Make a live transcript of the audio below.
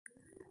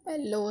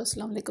Hello,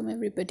 assalamu alaikum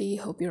everybody.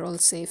 Hope you're all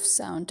safe,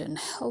 sound, and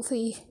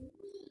healthy.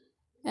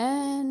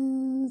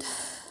 And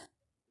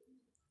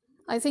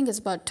I think it's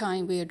about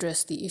time we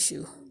address the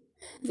issue.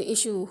 The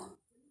issue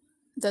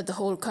that the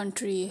whole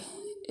country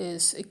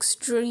is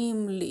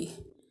extremely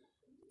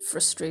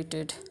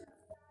frustrated,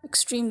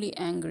 extremely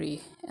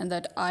angry, and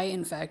that I,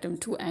 in fact, am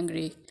too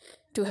angry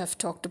to have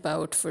talked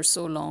about for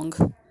so long.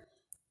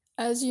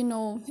 As you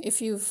know,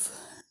 if you've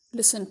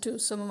listened to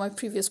some of my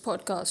previous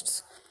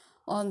podcasts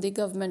on the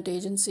government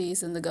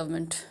agencies and the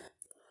government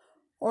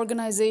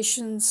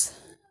organizations,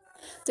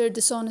 their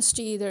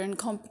dishonesty, their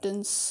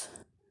incompetence,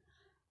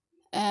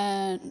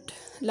 and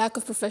lack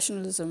of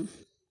professionalism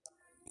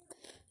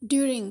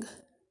during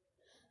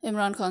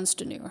Imran Khan's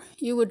tenure,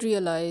 you would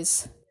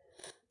realize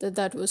that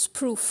that was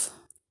proof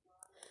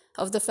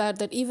of the fact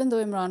that even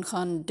though Imran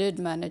Khan did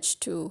manage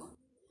to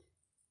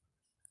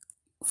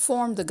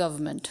form the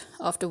government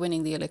after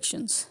winning the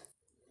elections,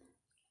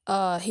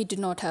 he did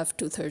not have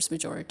two-thirds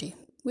majority,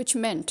 which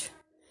meant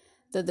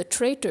that the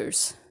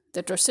traitors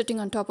that are sitting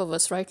on top of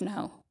us right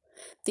now,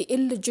 the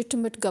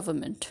illegitimate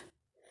government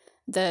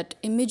that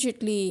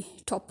immediately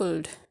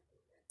toppled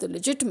the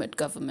legitimate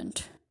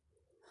government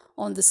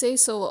on the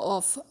say-so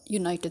of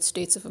United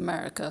States of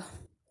America,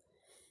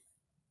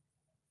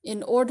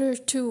 in order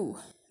to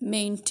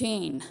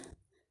maintain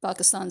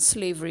Pakistan's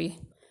slavery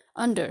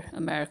under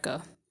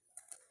America,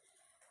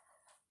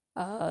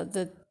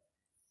 that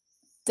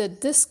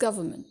this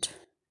government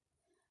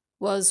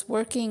was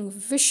working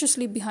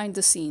viciously behind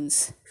the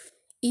scenes,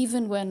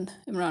 even when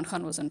Imran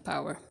Khan was in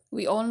power.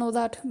 We all know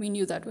that. We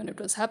knew that when it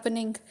was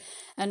happening,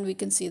 and we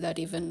can see that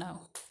even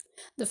now.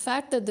 The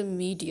fact that the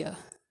media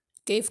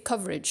gave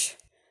coverage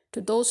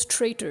to those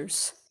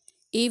traitors,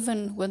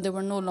 even when they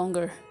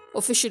were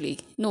officially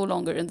no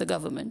longer in the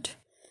government.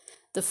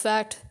 The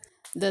fact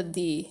that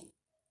the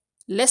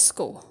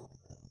LESCO,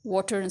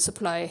 water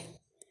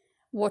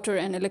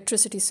and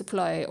electricity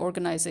supply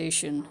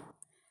organization,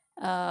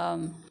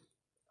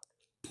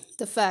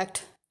 the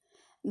fact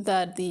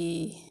that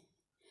the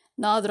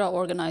NADRA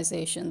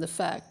organization, the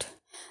fact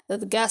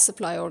that the gas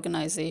supply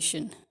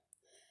organization,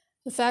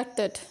 the fact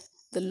that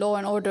the law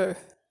and order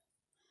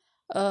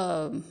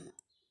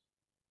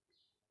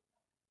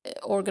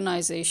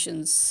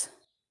organizations,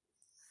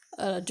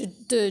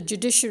 the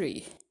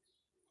judiciary,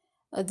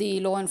 the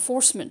law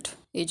enforcement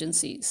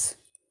agencies,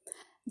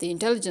 the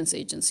intelligence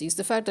agencies,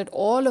 the fact that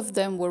all of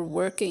them were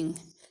working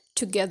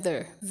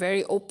together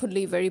very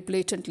openly, very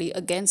blatantly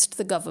against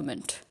the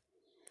government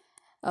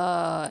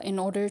in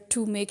order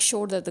to make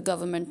sure that the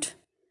government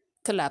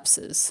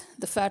collapses,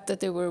 the fact that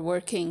they were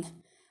working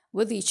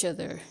with each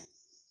other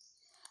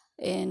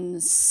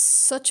in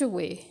such a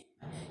way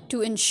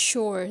to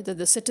ensure that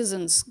the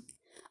citizens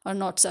are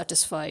not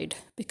satisfied.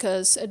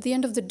 Because at the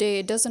end of the day,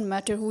 it doesn't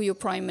matter who your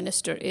prime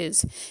minister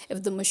is.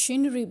 If the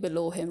machinery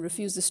below him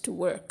refuses to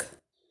work,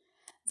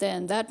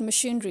 then that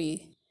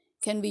machinery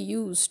can be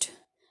used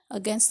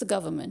against the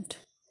government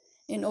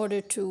in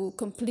order to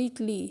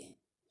completely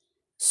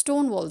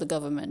stonewall the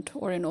government,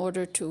 or in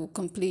order to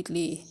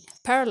completely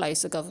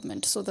paralyze the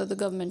government so that the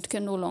government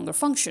can no longer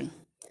function.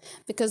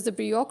 Because the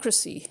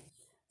bureaucracy,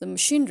 the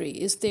machinery,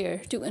 is there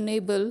to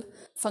enable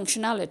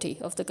functionality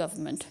of the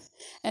government.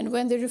 And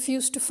when they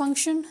refuse to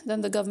function,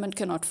 then the government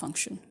cannot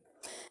function.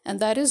 And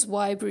that is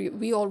why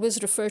we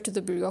always refer to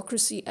the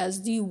bureaucracy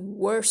as the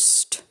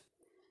worst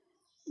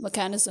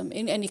mechanism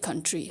in any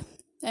country.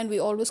 And we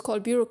always call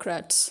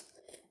bureaucrats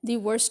the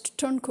worst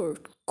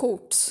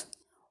turncoats,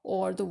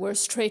 or the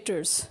worst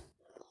traitors,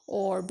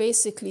 or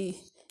basically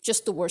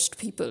just the worst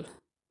people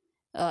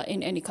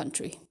in any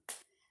country.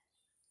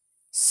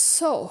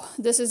 So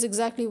this is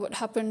exactly what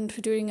happened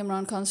during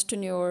Imran Khan's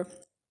tenure.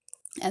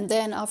 And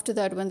then after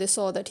that, when they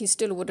saw that he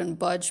still wouldn't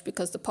budge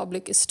because the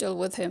public is still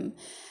with him,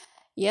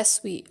 yes,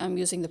 I'm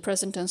using the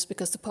present tense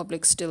because the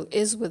public still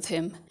is with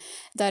him.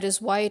 That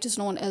is why it is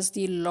known as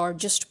the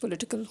largest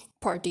political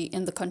party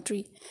in the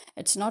country.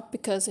 It's not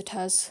because it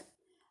has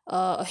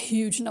a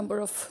huge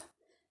number of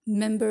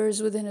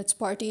members within its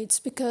party. It's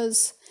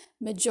because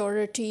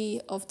majority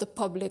of the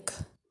public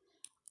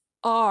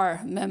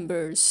are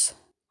members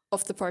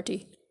of the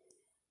party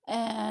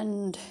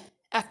and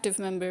active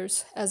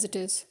members as it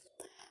is.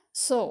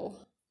 So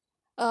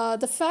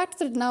the fact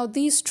that now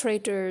these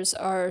traitors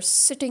are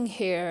sitting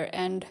here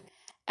and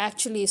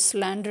actually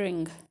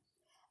slandering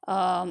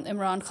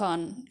Imran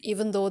Khan,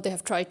 even though they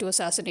have tried to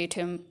assassinate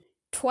him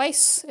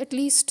twice at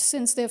least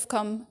since they've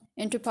come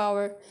into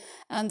power,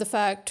 and the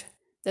fact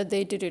that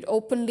they did it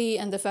openly,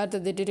 and the fact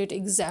that they did it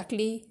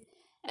exactly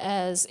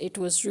as it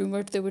was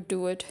rumored they would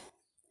do it,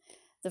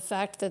 the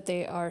fact that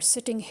they are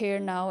sitting here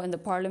now in the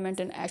parliament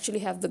and actually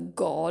have the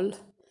gall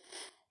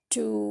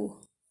to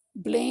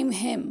blame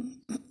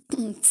him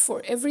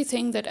for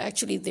everything that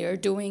actually they're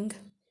doing.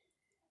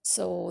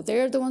 So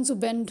they're the ones who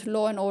bend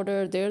law and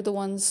order. They're the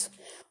ones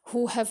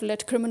who have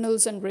let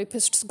criminals and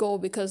rapists go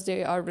because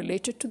they are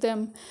related to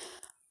them,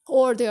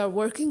 or they are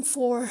working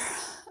for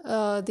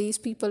these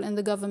people in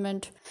the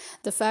government.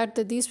 The fact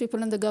that these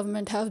people in the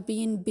government have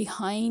been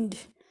behind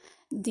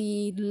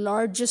the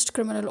largest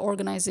criminal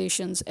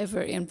organizations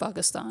ever in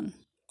Pakistan,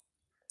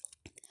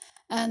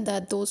 and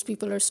that those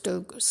people are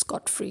still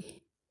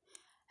scot-free.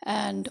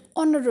 And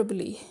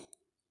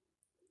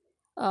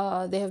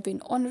they have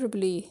been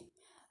honorably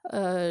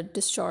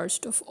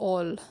discharged of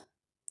all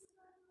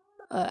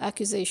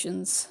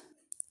accusations.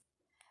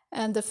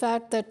 And the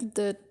fact that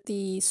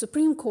the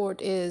Supreme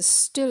Court is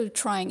still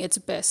trying its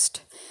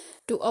best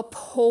to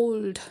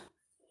uphold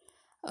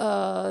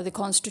the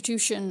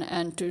Constitution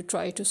and to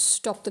try to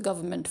stop the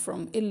government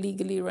from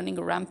illegally running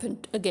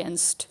rampant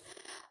against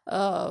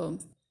other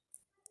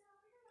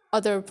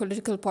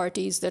political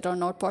parties that are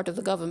not part of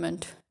the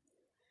government.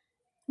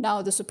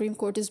 Now the Supreme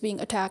Court is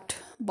being attacked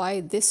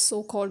by this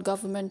so-called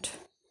government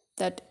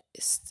that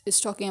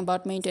is talking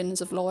about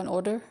maintenance of law and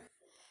order.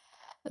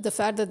 The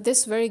fact that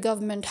this very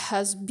government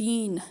has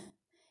been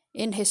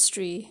in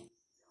history,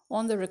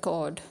 on the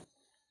record,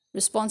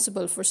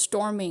 responsible for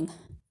storming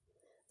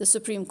the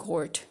Supreme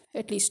Court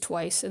at least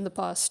twice in the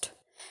past.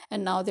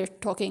 And now they're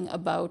talking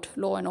about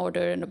law and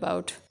order and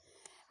about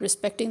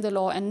respecting the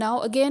law. And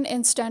now again,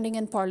 in standing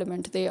in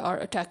Parliament, they are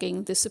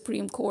attacking the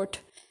Supreme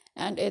Court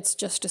and its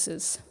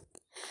justices.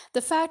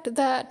 The fact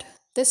that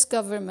this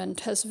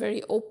government has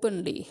very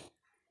openly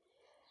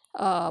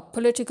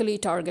politically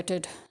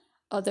targeted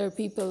other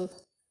people,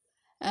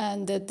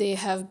 and that they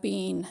have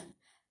been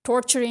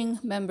torturing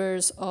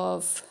members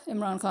of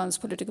Imran Khan's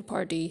political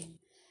party,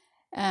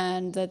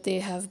 and that they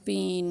have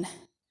been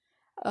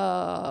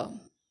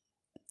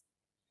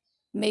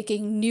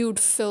making nude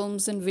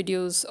films and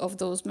videos of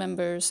those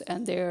members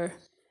and their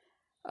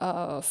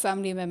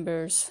family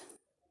members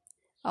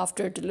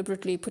after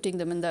deliberately putting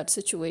them in that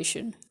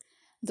situation.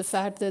 The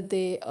fact that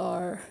they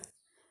are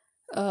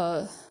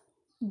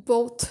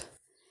both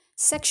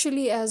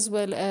sexually as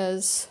well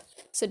as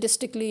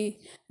sadistically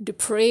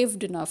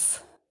depraved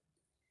enough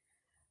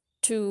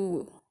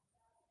to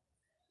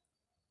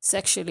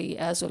sexually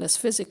as well as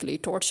physically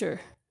torture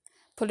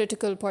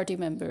political party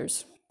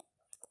members.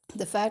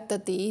 The fact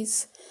that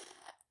these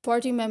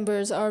party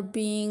members are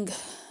being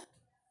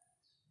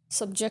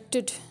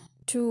subjected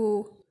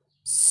to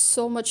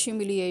so much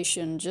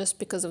humiliation just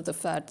because of the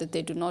fact that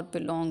they do not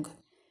belong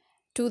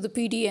to the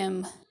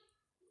PDM,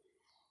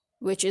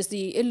 which is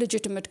the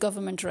illegitimate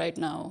government right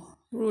now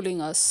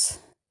ruling us.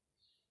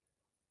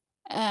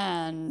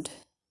 And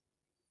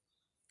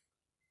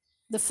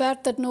the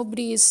fact that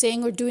nobody is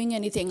saying or doing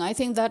anything, I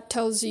think that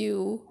tells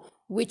you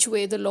which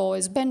way the law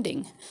is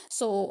bending.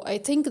 So I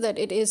think that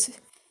it is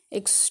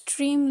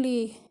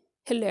extremely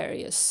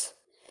hilarious.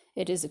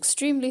 It is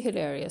extremely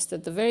hilarious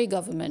that the very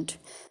government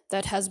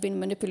that has been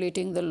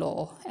manipulating the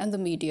law and the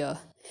media,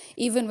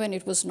 even when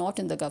it was not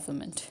in the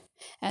government,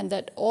 and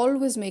that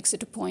always makes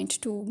it a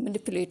point to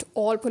manipulate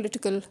all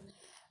political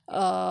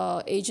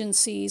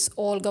agencies,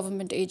 all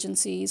government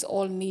agencies,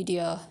 all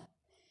media,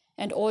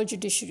 and all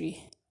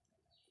judiciary.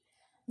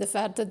 The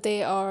fact that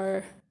they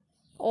are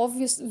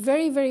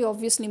very, very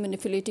obviously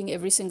manipulating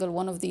every single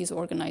one of these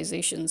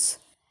organizations.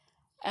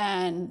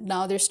 And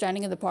now they're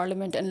standing in the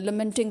parliament and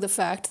lamenting the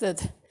fact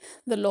that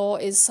the law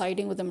is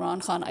siding with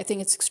Imran Khan. I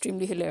think it's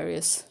extremely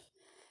hilarious.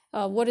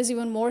 What is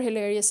even more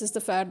hilarious is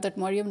the fact that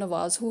Maryam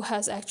Nawaz, who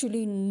has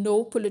actually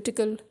no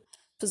political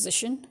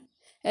position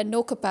and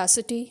no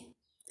capacity,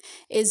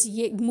 is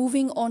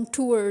moving on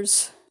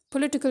tours,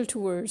 political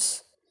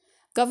tours,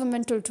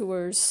 governmental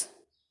tours,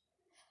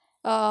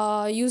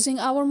 using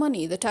our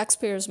money, the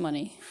taxpayers'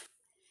 money.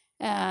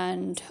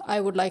 And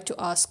I would like to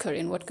ask her,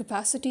 in what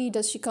capacity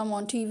does she come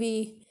on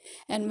TV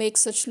and make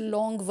such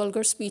long,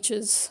 vulgar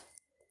speeches?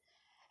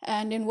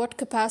 And in what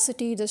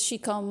capacity does she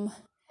come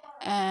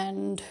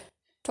and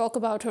talk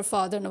about her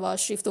father,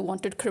 Nawaz Sharif, the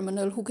wanted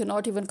criminal who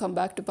cannot even come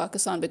back to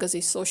Pakistan because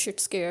he's so shit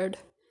scared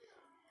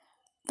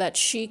that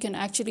she can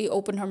actually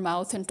open her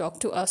mouth and talk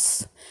to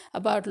us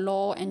about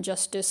law and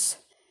justice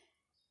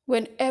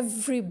when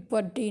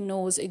everybody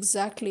knows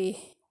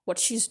exactly what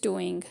she's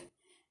doing,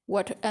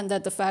 and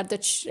that the fact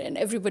that and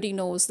everybody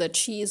knows that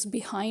she is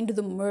behind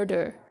the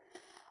murder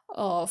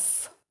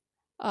of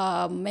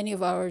many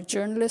of our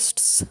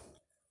journalists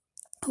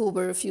who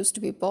were refused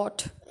to be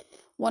bought,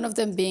 one of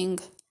them being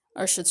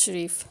Arshad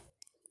Sharif.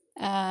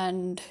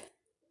 And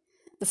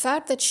the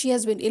fact that she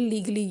has been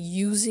illegally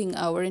using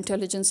our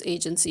intelligence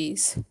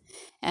agencies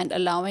and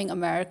allowing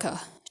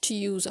America to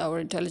use our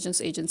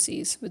intelligence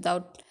agencies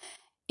without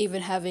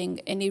even having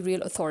any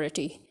real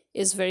authority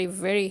is very,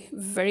 very,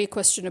 very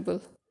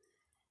questionable.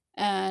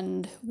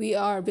 And we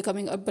are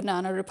becoming a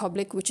banana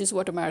republic, which is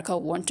what America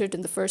wanted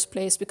in the first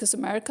place, because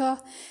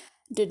America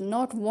did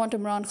not want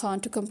Imran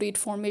Khan to complete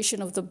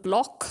formation of the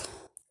bloc.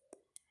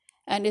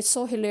 And it's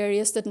so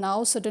hilarious that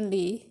now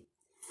suddenly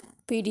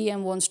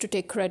PDM wants to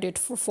take credit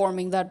for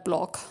forming that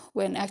bloc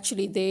when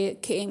actually they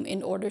came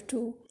in order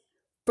to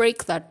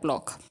break that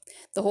bloc.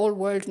 The whole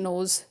world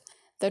knows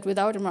that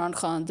without Imran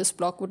Khan, this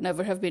bloc would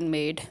never have been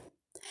made.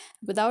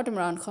 Without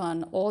Imran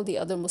Khan, all the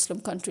other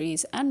Muslim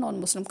countries and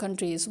non-Muslim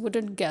countries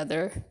wouldn't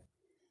gather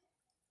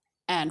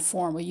and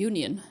form a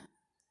union.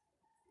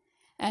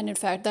 And in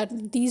fact,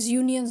 that these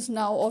unions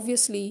now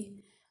obviously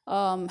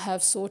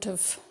have sort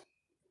of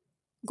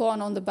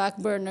gone on the back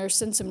burner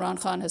since Imran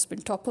Khan has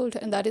been toppled,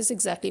 and that is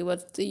exactly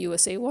what the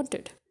USA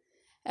wanted.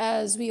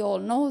 As we all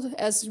know,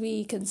 as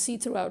we can see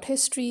throughout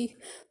history,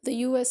 the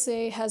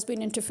USA has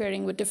been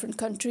interfering with different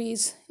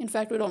countries, in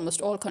fact, with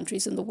almost all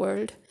countries in the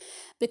world,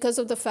 because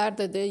of the fact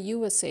that the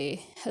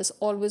USA has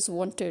always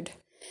wanted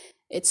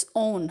its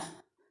own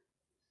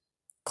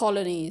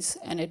colonies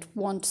and it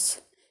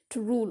wants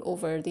to rule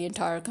over the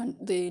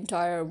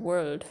entire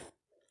world.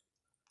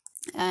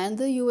 And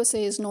the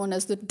USA is known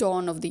as the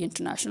dawn of the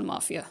international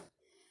mafia.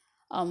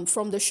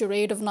 From the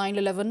charade of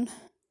 9/11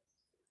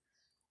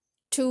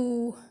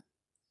 to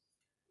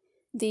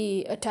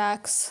the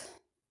attacks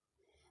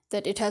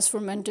that it has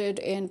fomented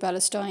in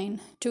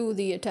Palestine, to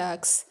the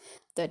attacks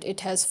that it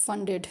has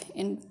funded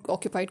in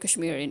occupied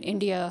Kashmir in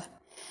India,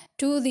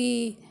 to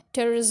the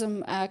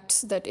terrorism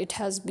acts that it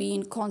has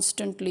been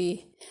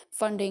constantly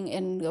funding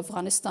in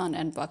Afghanistan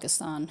and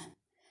Pakistan,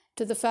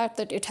 to the fact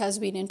that it has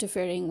been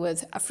interfering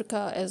with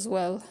Africa as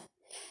well,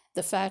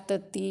 the fact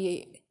that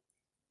the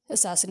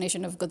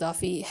assassination of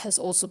Gaddafi has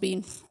also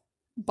been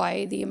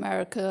by the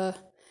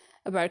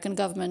American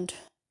government.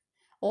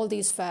 All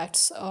these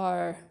facts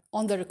are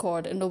on the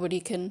record, and nobody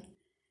can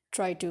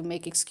try to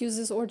make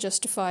excuses or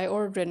justify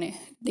or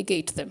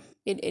negate them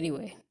in any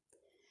way.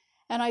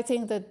 And I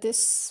think that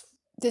this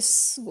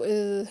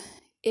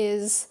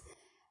is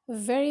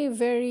very,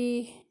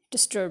 very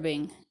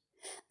disturbing,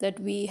 that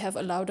we have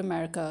allowed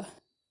America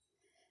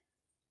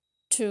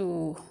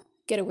to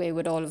get away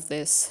with all of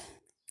this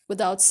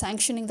without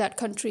sanctioning that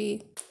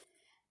country,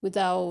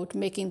 without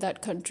making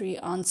that country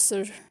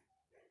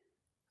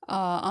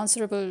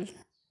answerable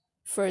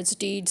for its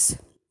deeds.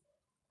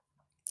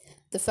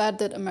 The fact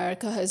that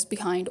America is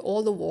behind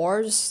all the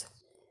wars,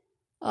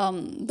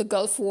 the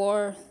Gulf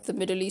War, the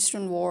Middle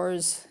Eastern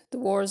wars, the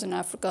wars in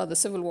Africa, the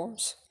civil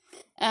wars,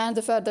 and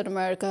the fact that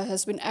America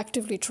has been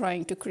actively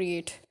trying to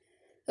create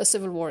a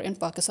civil war in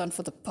Pakistan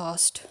for the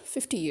past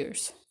 50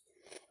 years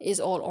is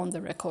all on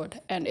the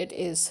record. And it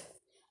is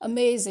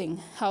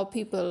amazing how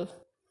people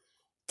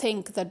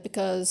think that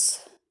because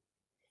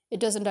it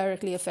doesn't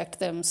directly affect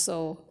them,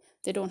 so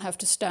they don't have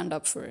to stand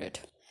up for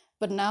it.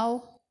 But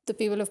now the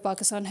people of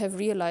Pakistan have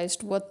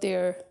realized what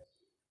their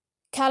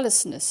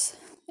callousness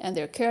and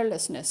their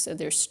carelessness and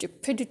their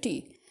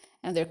stupidity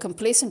and their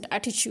complacent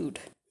attitude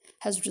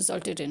has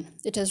resulted in.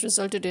 It has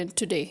resulted in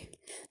today.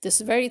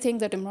 This very thing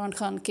that Imran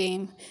Khan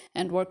came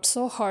and worked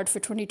so hard for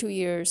 22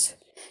 years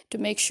to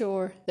make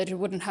sure that it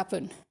wouldn't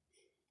happen.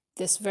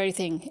 This very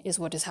thing is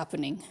what is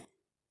happening.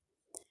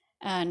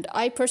 And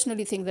I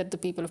personally think that the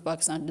people of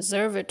Pakistan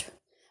deserve it,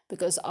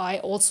 because I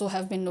also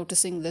have been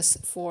noticing this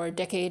for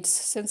decades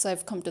since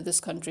I've come to this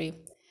country.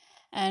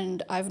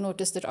 And I've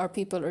noticed that our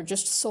people are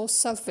just so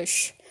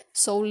selfish,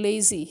 so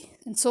lazy,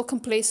 and so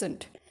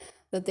complacent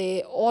that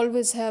they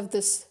always have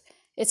this,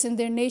 it's in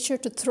their nature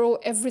to throw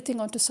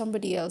everything onto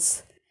somebody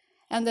else.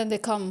 And then they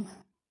come,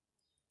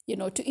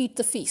 to eat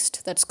the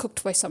feast that's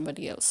cooked by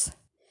somebody else.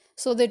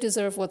 So they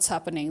deserve what's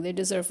happening. They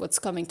deserve what's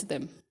coming to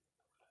them.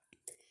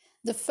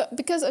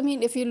 Because,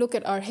 if you look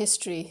at our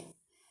history,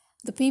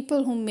 the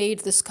people who made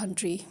this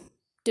country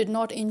did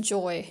not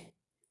enjoy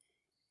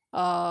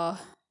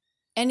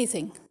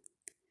anything.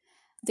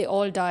 They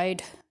all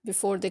died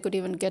before they could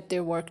even get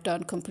their work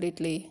done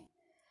completely.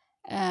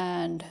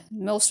 And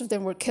most of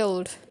them were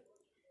killed.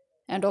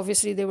 And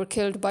obviously they were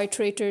killed by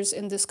traitors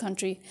in this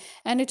country.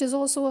 And it is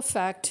also a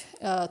fact,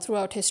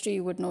 throughout history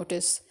you would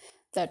notice,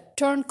 that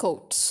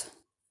turncoats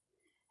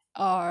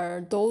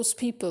are those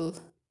people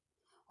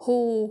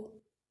who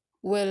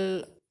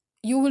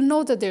you will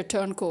know that they're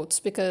turncoats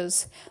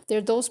because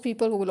they're those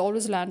people who will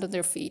always land on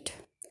their feet.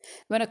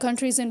 When a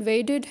country is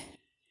invaded,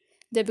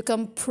 they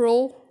become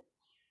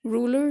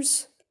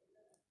pro-rulers,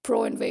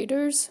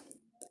 pro-invaders.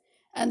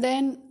 And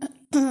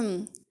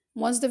then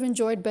once they've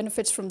enjoyed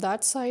benefits from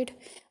that side,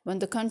 when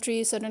the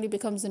country suddenly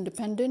becomes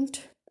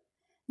independent,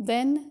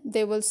 then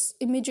they will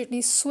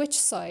immediately switch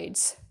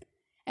sides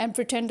and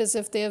pretend as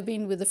if they have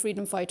been with the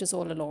freedom fighters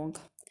all along.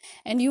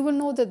 And you will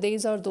know that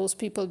these are those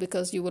people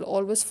because you will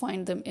always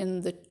find them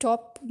in the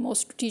top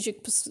most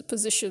strategic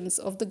positions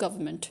of the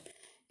government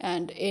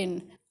and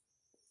in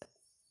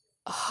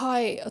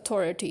high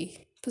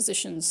authority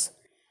positions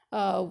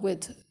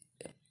with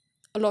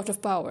a lot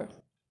of power.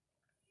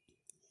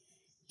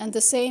 And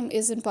the same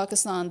is in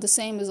Pakistan. The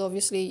same is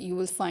obviously you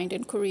will find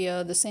in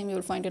Korea. The same you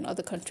will find in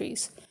other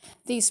countries.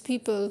 These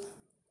people,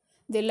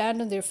 they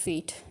land on their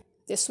feet.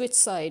 They switch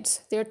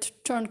sides. They're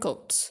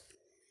turncoats.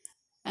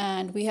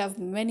 And we have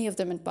many of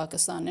them in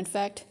Pakistan. In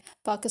fact,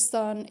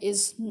 Pakistan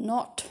is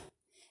not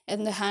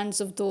in the hands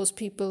of those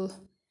people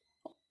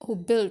who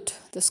built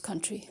this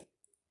country.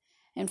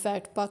 In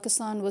fact,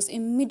 Pakistan was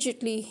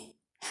immediately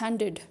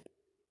handed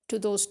to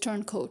those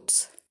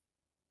turncoats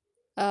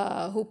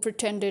who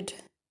pretended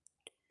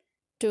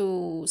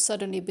to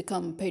suddenly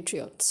become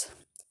patriots.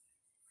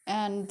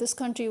 And this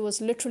country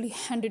was literally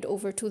handed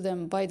over to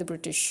them by the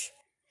British.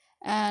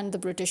 And the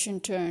British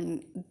in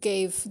turn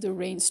gave the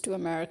reins to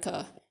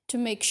America to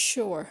make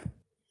sure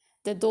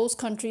that those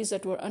countries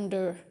that were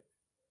under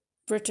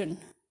Britain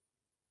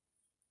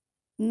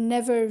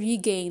never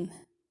regain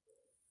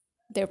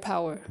their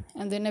power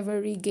and they never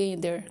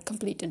regain their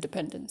complete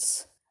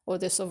independence or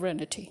their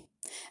sovereignty,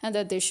 and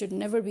that they should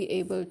never be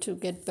able to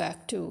get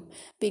back to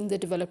being the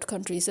developed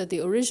countries that they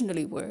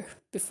originally were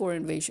before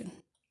invasion.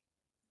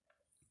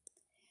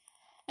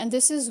 And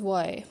this is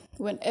why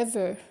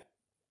whenever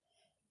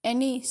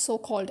any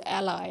so-called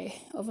ally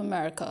of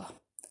America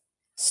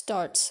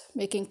starts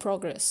making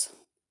progress,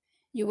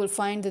 you will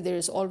find that there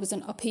is always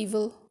an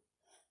upheaval,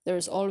 there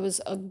is always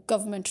a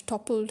government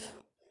toppled,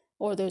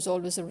 or there's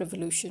always a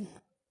revolution,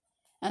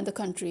 and the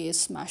country is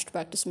smashed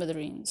back to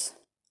smithereens.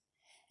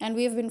 And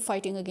we have been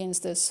fighting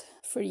against this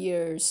for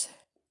years.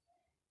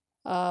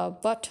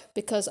 But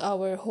because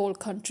our whole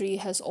country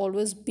has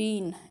always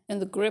been in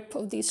the grip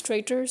of these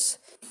traitors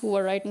who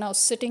are right now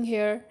sitting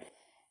here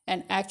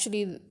and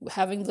actually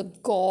having the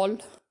gall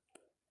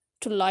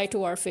to lie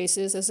to our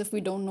faces as if we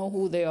don't know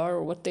who they are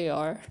or what they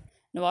are.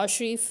 Nawaz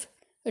Sharif,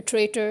 a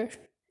traitor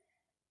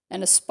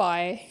and a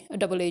spy, a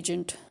double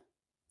agent.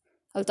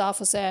 Altaf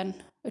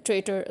Hussain, a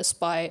traitor, a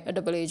spy, a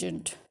double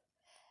agent.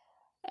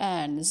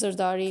 And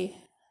Zardari,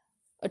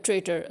 a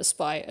traitor, a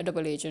spy, a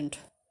double agent.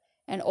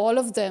 And all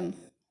of them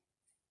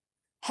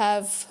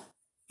have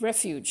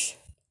refuge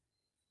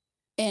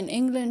in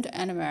England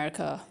and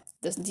America.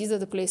 These are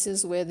the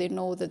places where they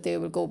know that they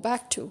will go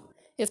back to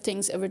if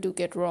things ever do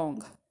get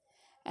wrong.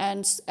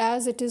 And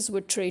as it is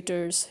with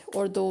traitors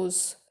or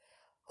those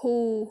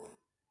who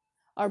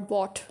are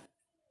bought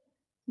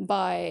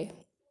by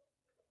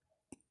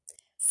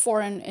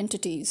foreign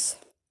entities,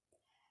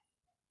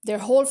 their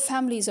whole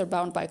families are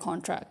bound by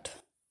contract.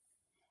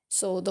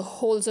 So the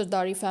whole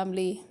Zardari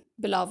family,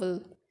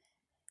 Bilawal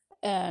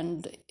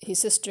and his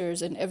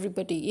sisters and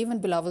everybody, even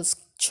Bilawal's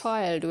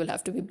child, will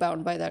have to be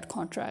bound by that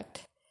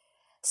contract.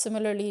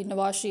 Similarly,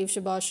 Nawaz Sharif,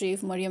 Shehbaz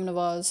Sharif, Maryam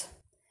Nawaz,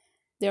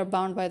 they are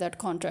bound by that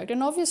contract.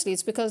 And obviously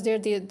it's because they're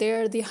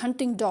the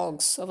hunting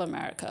dogs of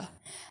America,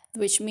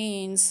 which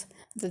means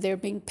that they're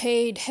being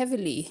paid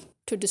heavily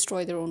to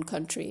destroy their own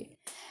country.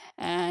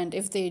 And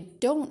if they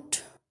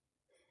don't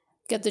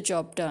get the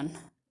job done,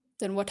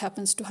 then what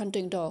happens to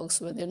hunting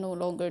dogs when they're no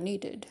longer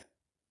needed?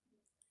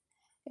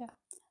 Yeah.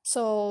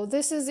 So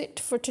this is it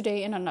for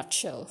today in a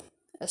nutshell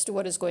as to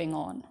what is going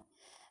on.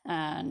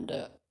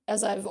 And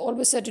as I've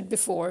always said it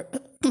before,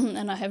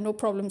 and I have no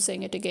problem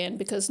saying it again,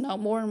 because now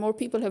more and more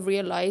people have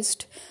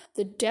realized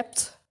the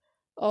depth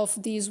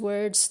of these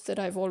words that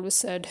I've always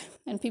said,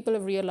 and people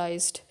have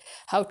realized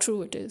how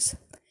true it is.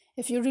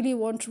 If you really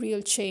want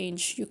real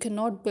change, you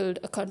cannot build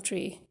a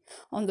country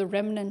on the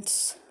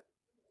remnants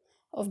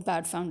of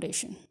bad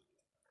foundation.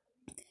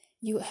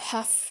 You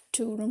have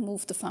to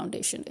remove the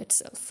foundation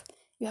itself.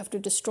 You have to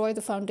destroy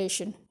the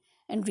foundation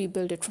and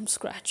rebuild it from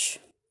scratch.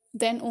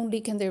 Then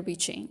only can there be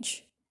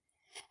change.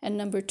 And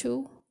number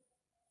two,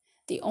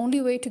 the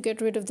only way to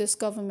get rid of this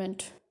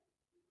government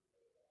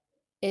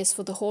is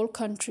for the whole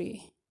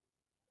country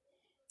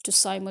to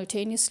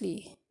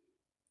simultaneously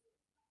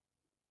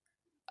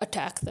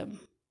attack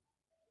them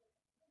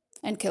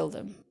and kill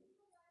them.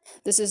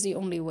 This is the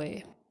only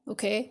way,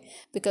 okay?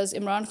 Because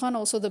Imran Khan,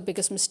 also the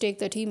biggest mistake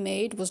that he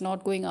made was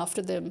not going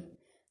after them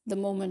the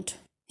moment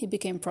he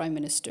became prime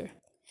minister.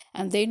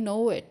 And they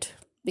know it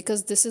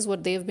because this is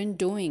what they've been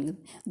doing.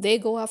 They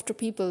go after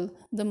people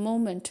the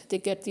moment they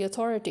get the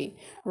authority.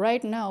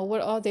 Right now,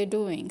 what are they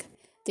doing?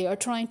 They are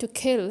trying to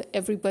kill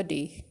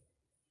everybody,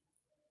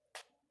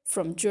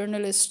 from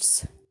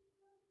journalists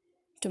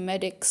to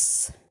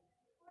medics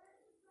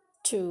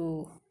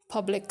to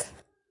public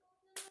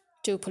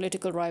to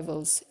political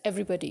rivals,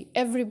 everybody,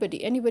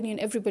 anybody and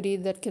everybody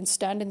that can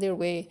stand in their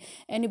way,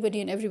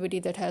 anybody and everybody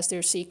that has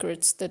their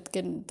secrets,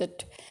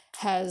 that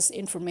has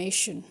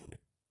information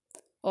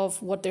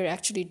of what they're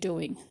actually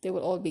doing, they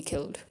will all be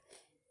killed.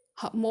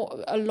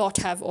 A lot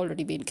have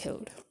already been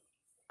killed.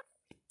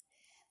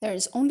 There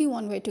is only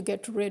one way to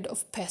get rid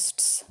of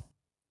pests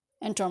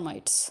and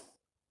termites.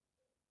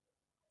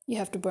 You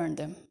have to burn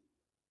them.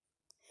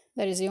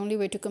 That is the only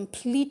way to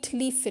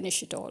completely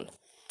finish it all.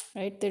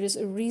 Right? There is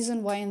a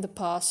reason why in the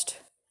past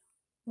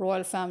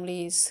royal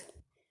families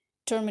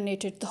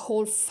terminated the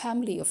whole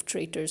family of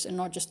traitors and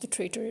not just the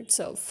traitor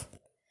itself.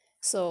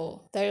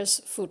 So there's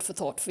food for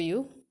thought for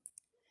you.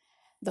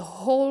 The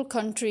whole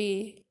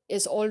country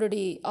is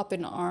already up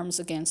in arms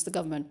against the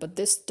government, but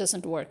this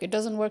doesn't work. It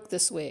doesn't work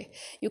this way.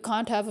 You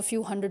can't have a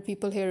few hundred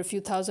people here, a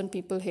few thousand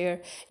people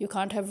here. You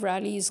can't have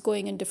rallies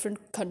going in different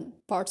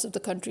parts of the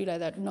country like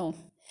that. No.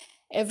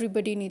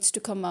 Everybody needs to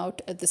come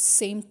out at the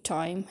same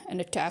time and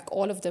attack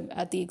all of them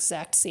at the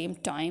exact same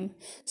time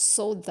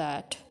so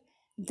that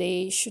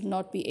they should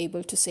not be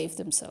able to save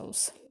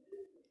themselves.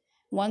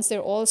 Once they're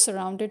all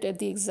surrounded at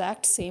the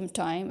exact same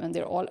time and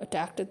they're all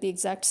attacked at the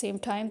exact same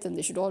time, then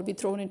they should all be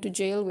thrown into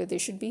jail where they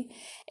should be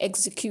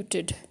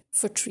executed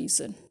for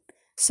treason.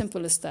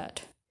 Simple as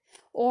that.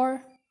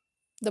 Or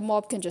the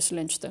mob can just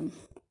lynch them.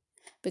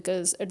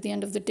 Because at the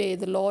end of the day,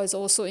 the law is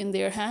also in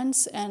their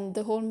hands and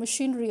the whole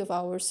machinery of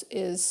ours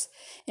is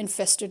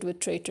infested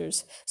with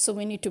traitors. So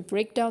we need to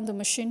break down the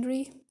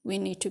machinery, we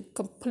need to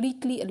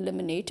completely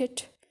eliminate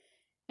it,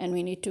 and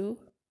we need to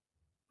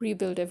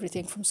rebuild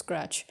everything from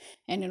scratch.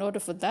 And in order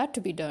for that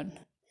to be done,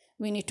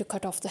 we need to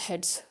cut off the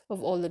heads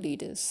of all the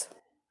leaders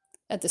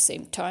at the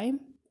same time,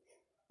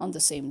 on the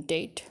same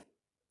date,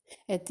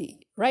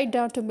 right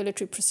down to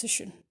military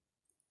precision.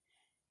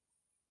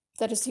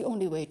 That is the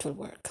only way it will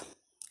work.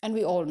 And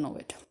we all know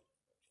it.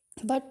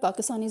 But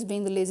Pakistanis,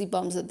 being the lazy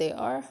bums that they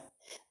are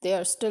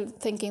still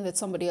thinking that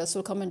somebody else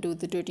will come and do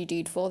the dirty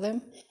deed for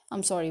them.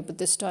 I'm sorry, but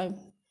this time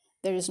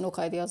there is no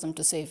Qaid-e-Azam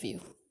to save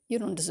you. You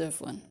don't deserve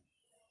one.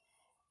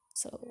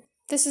 So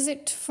this is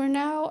it for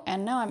now.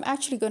 And now I'm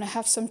actually going to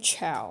have some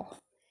chow.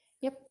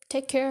 Yep,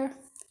 take care.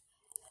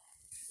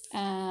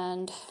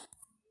 And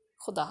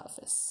Khuda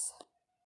Hafiz.